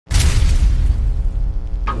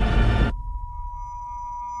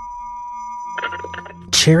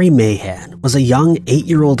Cherry Mahan was a young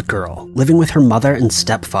 8-year-old girl living with her mother and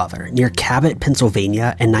stepfather near Cabot,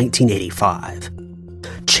 Pennsylvania in 1985.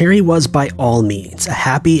 Cherry was by all means a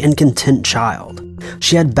happy and content child.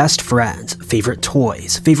 She had best friends, favorite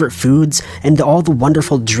toys, favorite foods, and all the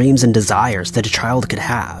wonderful dreams and desires that a child could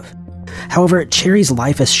have. However, Cherry's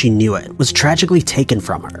life as she knew it was tragically taken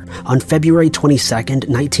from her on February 22,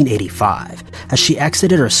 1985, as she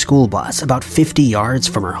exited her school bus about 50 yards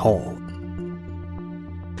from her home.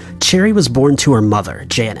 Cherry was born to her mother,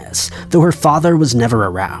 Janice, though her father was never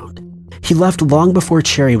around. He left long before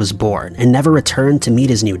Cherry was born and never returned to meet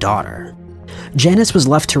his new daughter. Janice was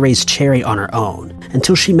left to raise Cherry on her own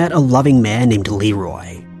until she met a loving man named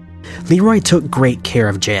Leroy. Leroy took great care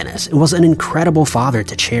of Janice and was an incredible father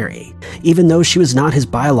to Cherry, even though she was not his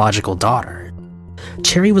biological daughter.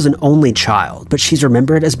 Cherry was an only child, but she's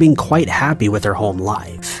remembered as being quite happy with her home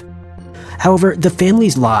life. However, the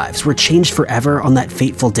family's lives were changed forever on that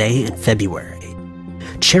fateful day in February.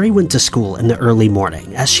 Cherry went to school in the early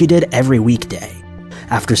morning, as she did every weekday.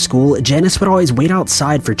 After school, Janice would always wait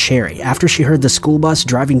outside for Cherry after she heard the school bus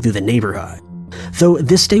driving through the neighborhood. Though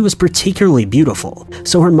this day was particularly beautiful,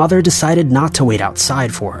 so her mother decided not to wait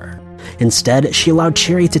outside for her. Instead, she allowed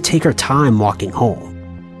Cherry to take her time walking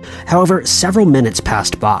home. However, several minutes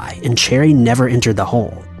passed by, and Cherry never entered the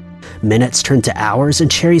home. Minutes turned to hours, and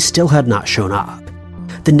Cherry still had not shown up.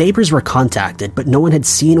 The neighbors were contacted, but no one had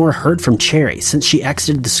seen or heard from Cherry since she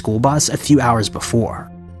exited the school bus a few hours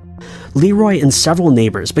before. Leroy and several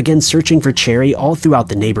neighbors began searching for Cherry all throughout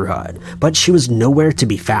the neighborhood, but she was nowhere to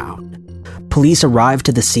be found. Police arrived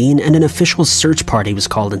to the scene and an official search party was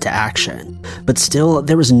called into action, but still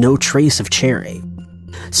there was no trace of Cherry.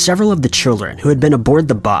 Several of the children who had been aboard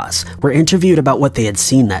the bus were interviewed about what they had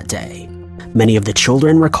seen that day. Many of the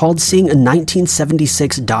children recalled seeing a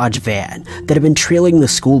 1976 Dodge van that had been trailing the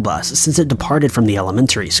school bus since it departed from the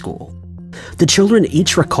elementary school. The children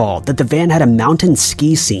each recalled that the van had a mountain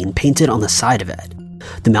ski scene painted on the side of it.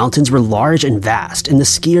 The mountains were large and vast, and the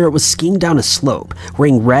skier was skiing down a slope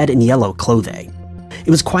wearing red and yellow clothing. It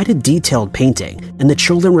was quite a detailed painting, and the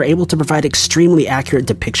children were able to provide extremely accurate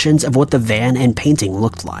depictions of what the van and painting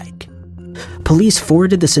looked like. Police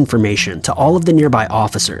forwarded this information to all of the nearby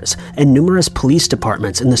officers and numerous police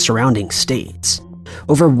departments in the surrounding states.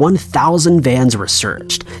 Over 1,000 vans were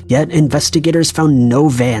searched, yet investigators found no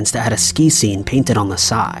vans that had a ski scene painted on the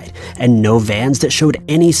side, and no vans that showed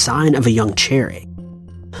any sign of a young Cherry.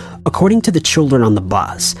 According to the children on the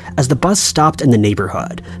bus, as the bus stopped in the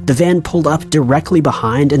neighborhood, the van pulled up directly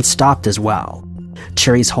behind and stopped as well.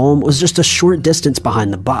 Cherry's home was just a short distance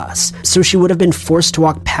behind the bus, so she would have been forced to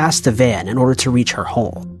walk past the van in order to reach her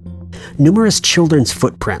home. Numerous children's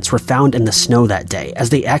footprints were found in the snow that day as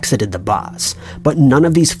they exited the bus, but none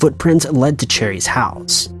of these footprints led to Cherry's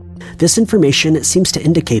house. This information seems to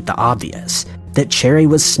indicate the obvious, that Cherry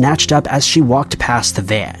was snatched up as she walked past the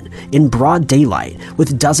van, in broad daylight,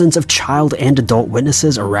 with dozens of child and adult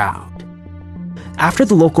witnesses around. After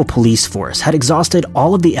the local police force had exhausted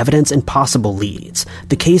all of the evidence and possible leads,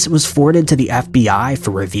 the case was forwarded to the FBI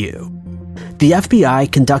for review. The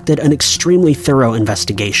FBI conducted an extremely thorough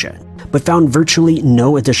investigation, but found virtually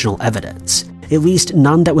no additional evidence, at least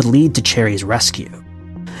none that would lead to Cherry's rescue.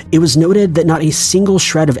 It was noted that not a single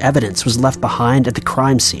shred of evidence was left behind at the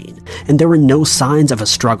crime scene, and there were no signs of a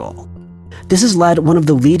struggle. This has led one of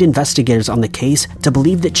the lead investigators on the case to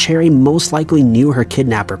believe that Cherry most likely knew her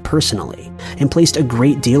kidnapper personally and placed a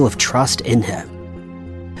great deal of trust in him.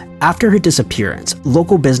 After her disappearance,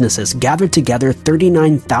 local businesses gathered together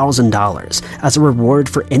 $39,000 as a reward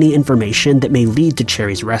for any information that may lead to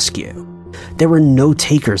Cherry's rescue. There were no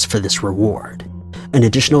takers for this reward. An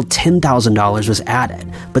additional $10,000 was added,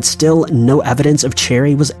 but still no evidence of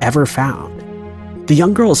Cherry was ever found. The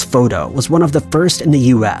young girl's photo was one of the first in the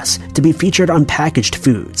US to be featured on packaged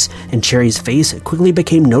foods, and Cherry's face quickly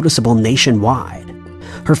became noticeable nationwide.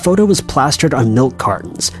 Her photo was plastered on milk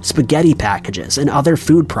cartons, spaghetti packages, and other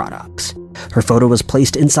food products. Her photo was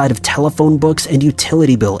placed inside of telephone books and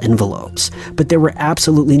utility bill envelopes, but there were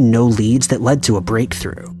absolutely no leads that led to a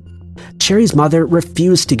breakthrough. Cherry's mother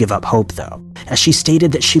refused to give up hope, though, as she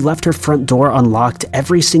stated that she left her front door unlocked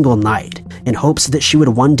every single night in hopes that she would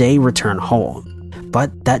one day return home.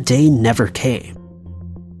 But that day never came.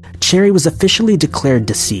 Cherry was officially declared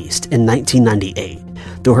deceased in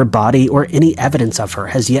 1998, though her body or any evidence of her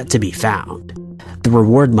has yet to be found. The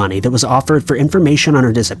reward money that was offered for information on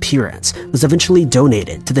her disappearance was eventually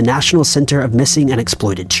donated to the National Center of Missing and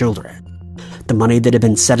Exploited Children. The money that had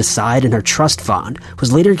been set aside in her trust fund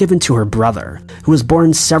was later given to her brother, who was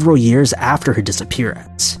born several years after her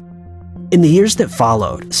disappearance. In the years that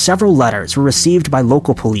followed, several letters were received by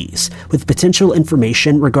local police with potential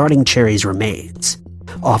information regarding Cherry's remains.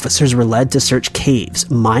 Officers were led to search caves,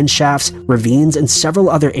 mine shafts, ravines, and several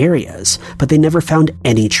other areas, but they never found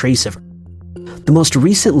any trace of her. The most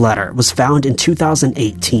recent letter was found in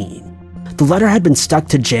 2018. The letter had been stuck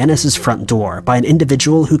to Janice's front door by an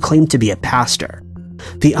individual who claimed to be a pastor.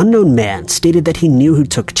 The unknown man stated that he knew who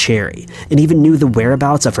took Cherry and even knew the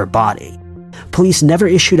whereabouts of her body. Police never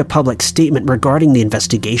issued a public statement regarding the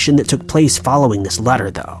investigation that took place following this letter,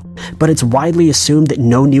 though, but it's widely assumed that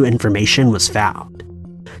no new information was found.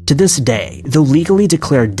 To this day, though legally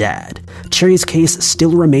declared dead, Cherry's case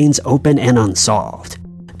still remains open and unsolved.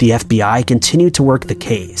 The FBI continued to work the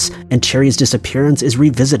case, and Cherry's disappearance is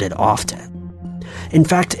revisited often. In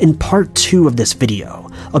fact, in part 2 of this video,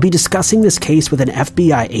 I'll be discussing this case with an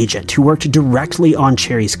FBI agent who worked directly on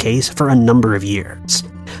Cherry's case for a number of years.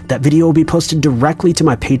 That video will be posted directly to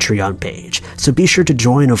my Patreon page, so be sure to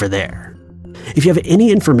join over there. If you have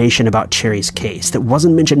any information about Cherry's case that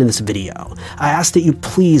wasn't mentioned in this video, I ask that you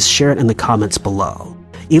please share it in the comments below.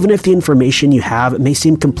 Even if the information you have may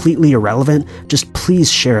seem completely irrelevant, just please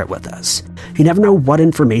share it with us. You never know what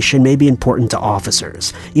information may be important to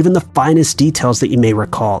officers, even the finest details that you may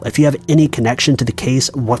recall if you have any connection to the case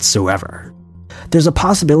whatsoever. There's a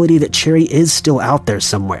possibility that Cherry is still out there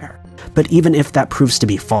somewhere, but even if that proves to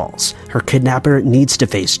be false, her kidnapper needs to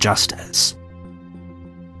face justice.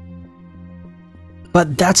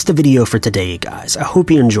 But that's the video for today, guys. I hope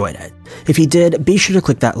you enjoyed it. If you did, be sure to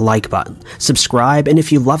click that like button, subscribe, and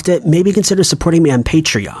if you loved it, maybe consider supporting me on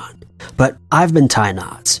Patreon. But I've been Ty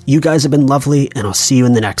Knots, you guys have been lovely, and I'll see you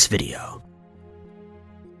in the next video.